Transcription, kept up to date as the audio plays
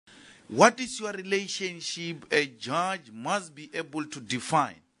What is your relationship? A judge must be able to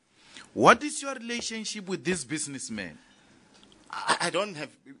define. What is your relationship with this businessman? I don't have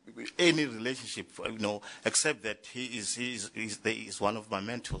any relationship, except that he is one of my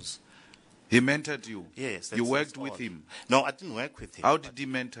mentors. He mentored you? Yes. You worked with him? No, I didn't work with him. How did he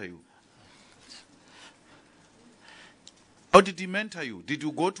mentor you? How did he mentor you? Did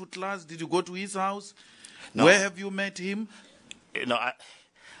you go to class? Did you go to his house? No. Where have you met him?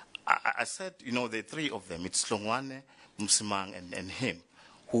 I said, the three of them. It's Longwane, Msimang, and him,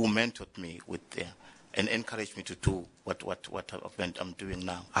 who mentored me with and encouraged me to do what I'm doing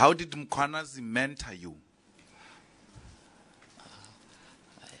now. How did Mkhwanazi mentor you?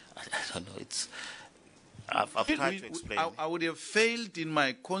 I don't know. I've tried to explain. I would have failed in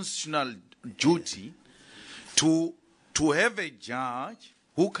my constitutional duty to have a judge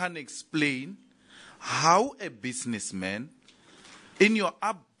who can explain how a businessman in your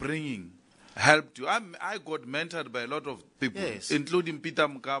upbringing helped you. I got mentored by a lot of people, yes, including Peter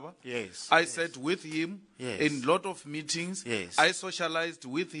Mkaba. Yes. I sat with him, yes, in a lot of meetings. Yes. I socialized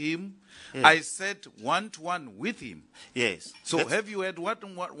with him. Yes. I sat one-to-one with him. Yes. So have you had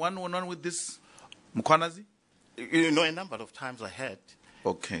one-on-one with this Mkhwanazi? A number of times I had.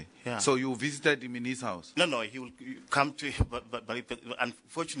 Okay. Yeah. So you visited him in his house? No, he will come to, but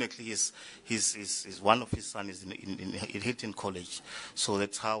unfortunately, his one of his sons is in Hilton College, so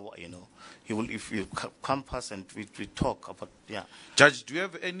that's how he will. If you come past and we talk about, yeah. Judge, do you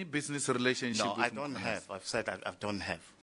have any business relationship? No, with I don't Mkhwanazi? have. I've said I don't have.